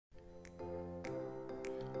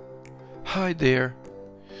Hi there!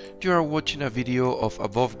 You are watching a video of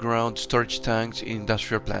above-ground storage tanks in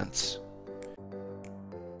industrial plants.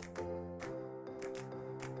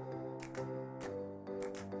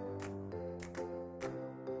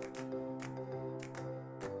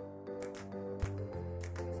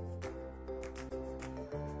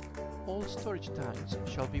 All storage tanks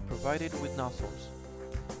shall be provided with nozzles.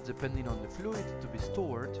 Depending on the fluid to be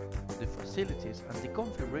stored, the facilities and the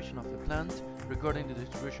configuration of the plant regarding the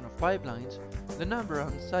distribution of pipelines, the number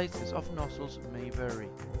and sizes of nozzles may vary.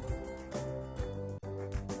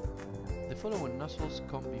 The following nozzles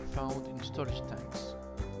can be found in storage tanks: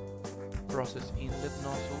 process inlet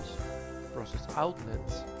nozzles, process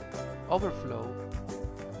outlets, overflow,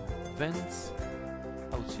 vents,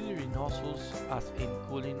 auxiliary nozzles as in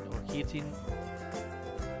cooling or heating,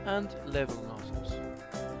 and level nozzles.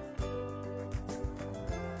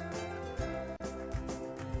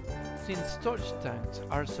 Since storage tanks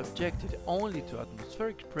are subjected only to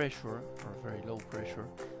atmospheric pressure or very low pressure,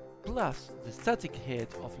 plus the static head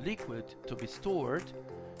of liquid to be stored,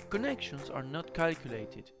 connections are not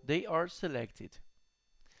calculated, they are selected.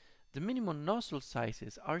 The minimum nozzle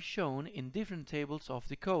sizes are shown in different tables of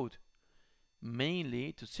the code,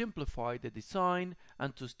 mainly to simplify the design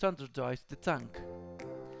and to standardize the tank,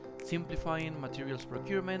 simplifying materials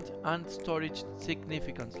procurement and storage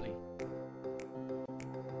significantly.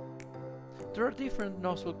 There are different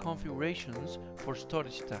nozzle configurations for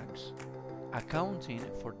storage tanks, accounting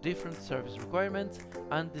for different service requirements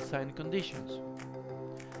and design conditions.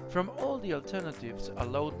 From all the alternatives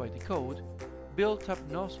allowed by the code, built-up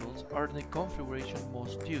nozzles are the configuration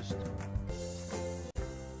most used.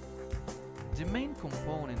 The main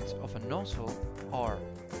components of a nozzle are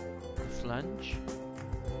the flange,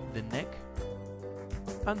 the neck,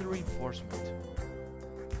 and the reinforcement.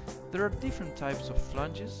 There are different types of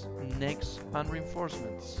flanges, necks, and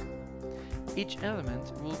reinforcements. Each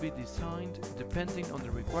element will be designed depending on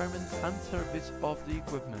the requirements and service of the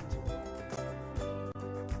equipment.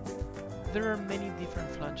 There are many different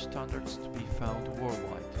flange standards to be found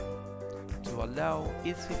worldwide. To allow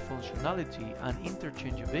easy functionality and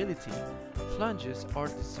interchangeability, flanges are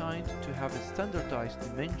designed to have standardized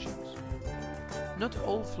dimensions. Not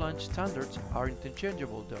all flange standards are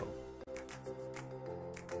interchangeable though.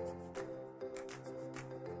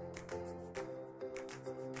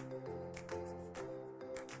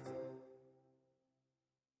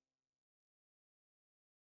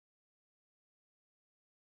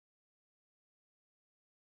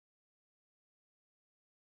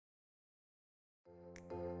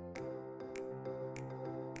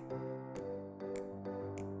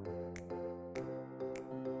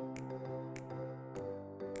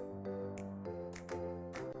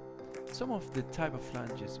 Some of the type of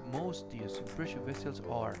flanges most used in pressure vessels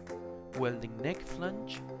are welding neck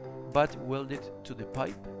flange, butt welded to the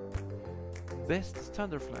pipe, best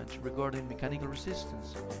standard flange regarding mechanical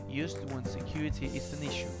resistance, used when security is an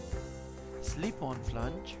issue, slip-on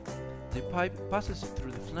flange. The pipe passes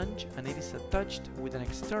through the flange and it is attached with an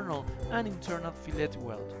external and internal fillet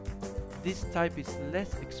weld. This type is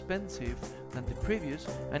less expensive than the previous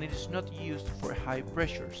and it is not used for high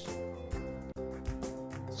pressures.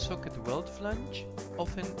 Socket weld flange,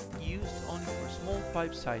 often used only for small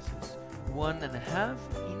pipe sizes, 1.5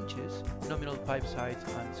 inches nominal pipe size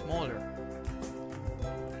and smaller.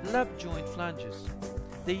 Lap joint flanges.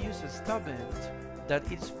 They use a stub end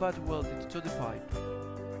that is butt welded to the pipe.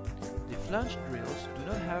 The flange drills do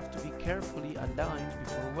not have to be carefully aligned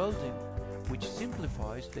before welding, which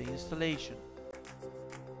simplifies the installation.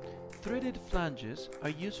 Threaded flanges are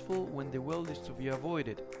useful when the weld is to be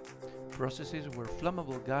avoided, processes where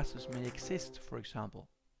flammable gases may exist, for example.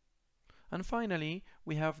 And finally,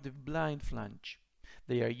 we have the blind flange.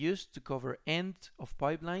 They are used to cover ends of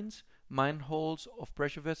pipelines, manholes of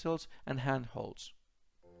pressure vessels, and handholds.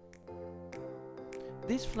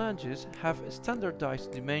 These flanges have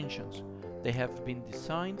standardized dimensions. They have been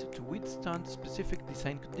designed to withstand specific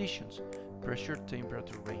design conditions, pressure,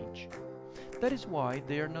 temperature range. That is why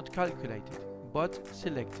they are not calculated, but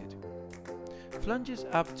selected. Flanges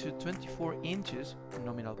up to 24 inches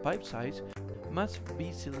nominal pipe size must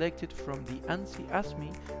be selected from the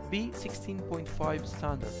ANSI-ASME B16.5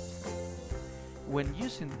 standard. When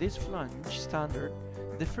using this flange standard,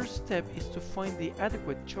 the first step is to find the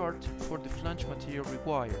adequate chart for the flange material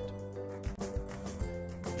required.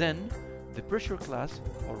 Then, the pressure class,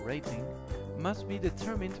 or rating, must be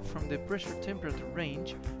determined from the pressure-temperature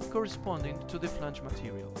range corresponding to the flange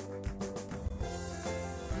material.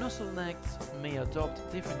 Nozzle necks may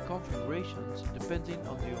adopt different configurations depending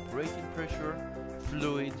on the operating pressure,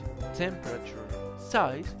 fluid, temperature,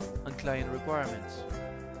 size, and client requirements.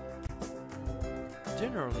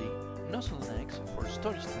 Generally, nozzle necks for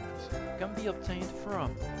storage tanks can be obtained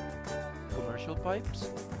from commercial pipes.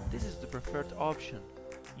 This is the preferred option.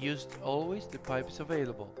 Used always the pipe is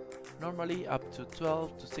available, normally up to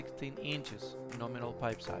 12 to 16 inches nominal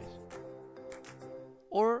pipe size.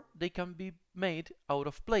 Or they can be made out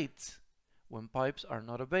of plates when pipes are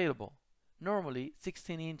not available, normally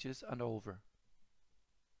 16 inches and over.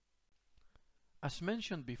 As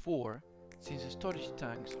mentioned before, since storage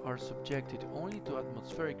tanks are subjected only to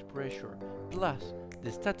atmospheric pressure plus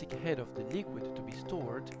the static head of the liquid to be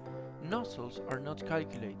stored, nozzles are not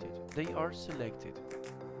calculated, they are selected.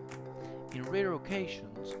 In rare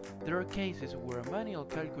occasions, there are cases where a manual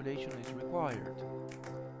calculation is required.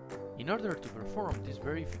 In order to perform this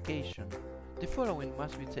verification, the following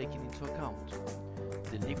must be taken into account: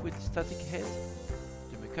 the liquid static head,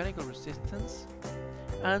 the mechanical resistance,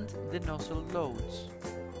 and the nozzle loads.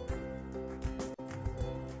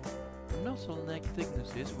 Nozzle neck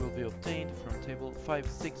thicknesses will be obtained from table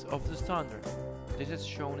 5.6 of the standard. This is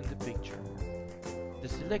shown in the picture. The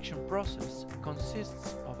selection process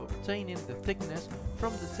consists of obtaining the thickness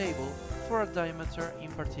from the table for a diameter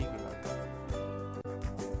in particular.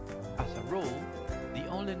 As a rule, the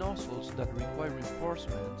only nozzles that require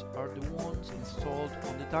reinforcement are the ones installed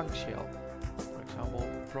on the tank shell, for example,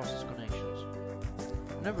 process connections.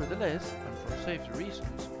 Nevertheless, and for safety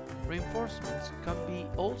reasons, reinforcements can be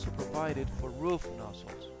also provided for roof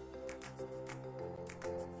nozzles.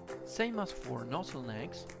 Same as for nozzle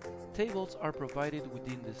necks, tables are provided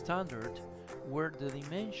within the standard where the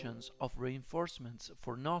dimensions of reinforcements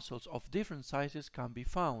for nozzles of different sizes can be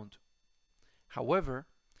found. However,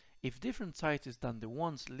 if different sizes than the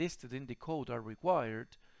ones listed in the code are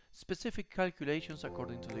required, specific calculations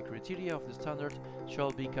according to the criteria of the standard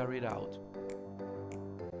shall be carried out.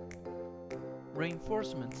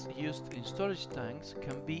 Reinforcements used in storage tanks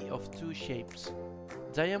can be of two shapes: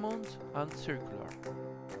 diamond and circular.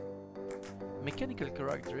 Mechanical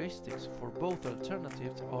characteristics for both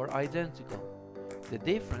alternatives are identical. The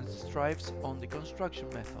difference strives on the construction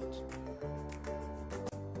method.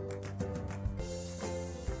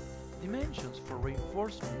 Dimensions for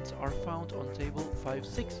reinforcements are found on table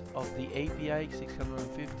 5.6 of the API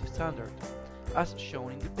 650 standard, as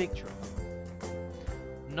shown in the picture.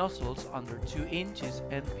 Nozzles under 2 inches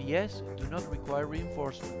NPS do not require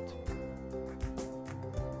reinforcement.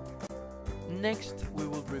 Next, we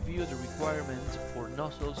will review the requirements for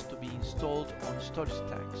nozzles to be installed on storage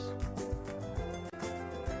tanks.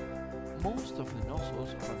 Most of the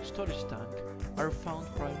nozzles of a storage tank are found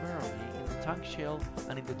primarily in the tank shell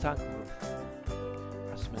and in the tank roof.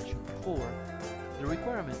 As mentioned before, the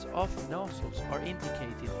requirements of nozzles are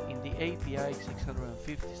indicated in the API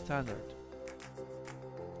 650 standard.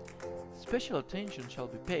 Special attention shall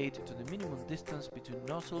be paid to the minimum distance between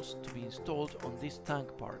nozzles to be installed on these tank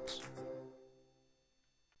parts.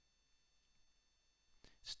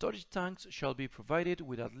 Storage tanks shall be provided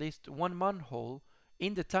with at least one manhole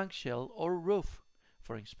in the tank shell or roof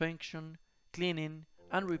for inspection, cleaning,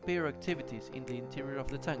 and repair activities in the interior of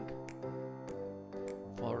the tank.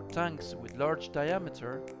 For tanks with large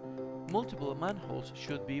diameter, multiple manholes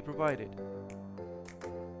should be provided.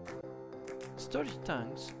 Storage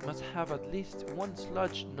tanks must have at least one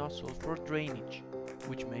sludge nozzle for drainage,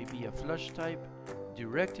 which may be a flush type,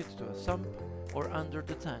 directed to a sump, or under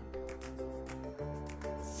the tank.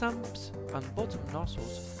 Sumps and bottom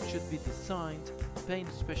nozzles should be designed paying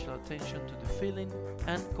special attention to the filling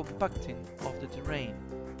and compacting of the terrain,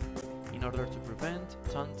 in order to prevent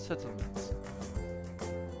sand settlements.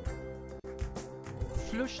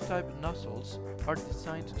 Flush-type nozzles are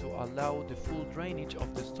designed to allow the full drainage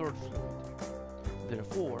of the stored fluid.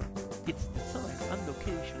 Therefore, its design and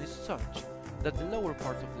location is such that the lower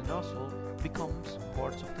part of the nozzle becomes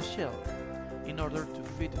part of the shell, in order to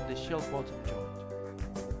fit the shell bottom joint.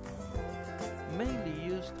 Mainly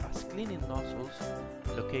used as cleaning nozzles,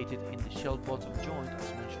 located in the shell bottom joint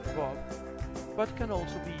as mentioned above, but can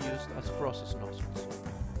also be used as process nozzles.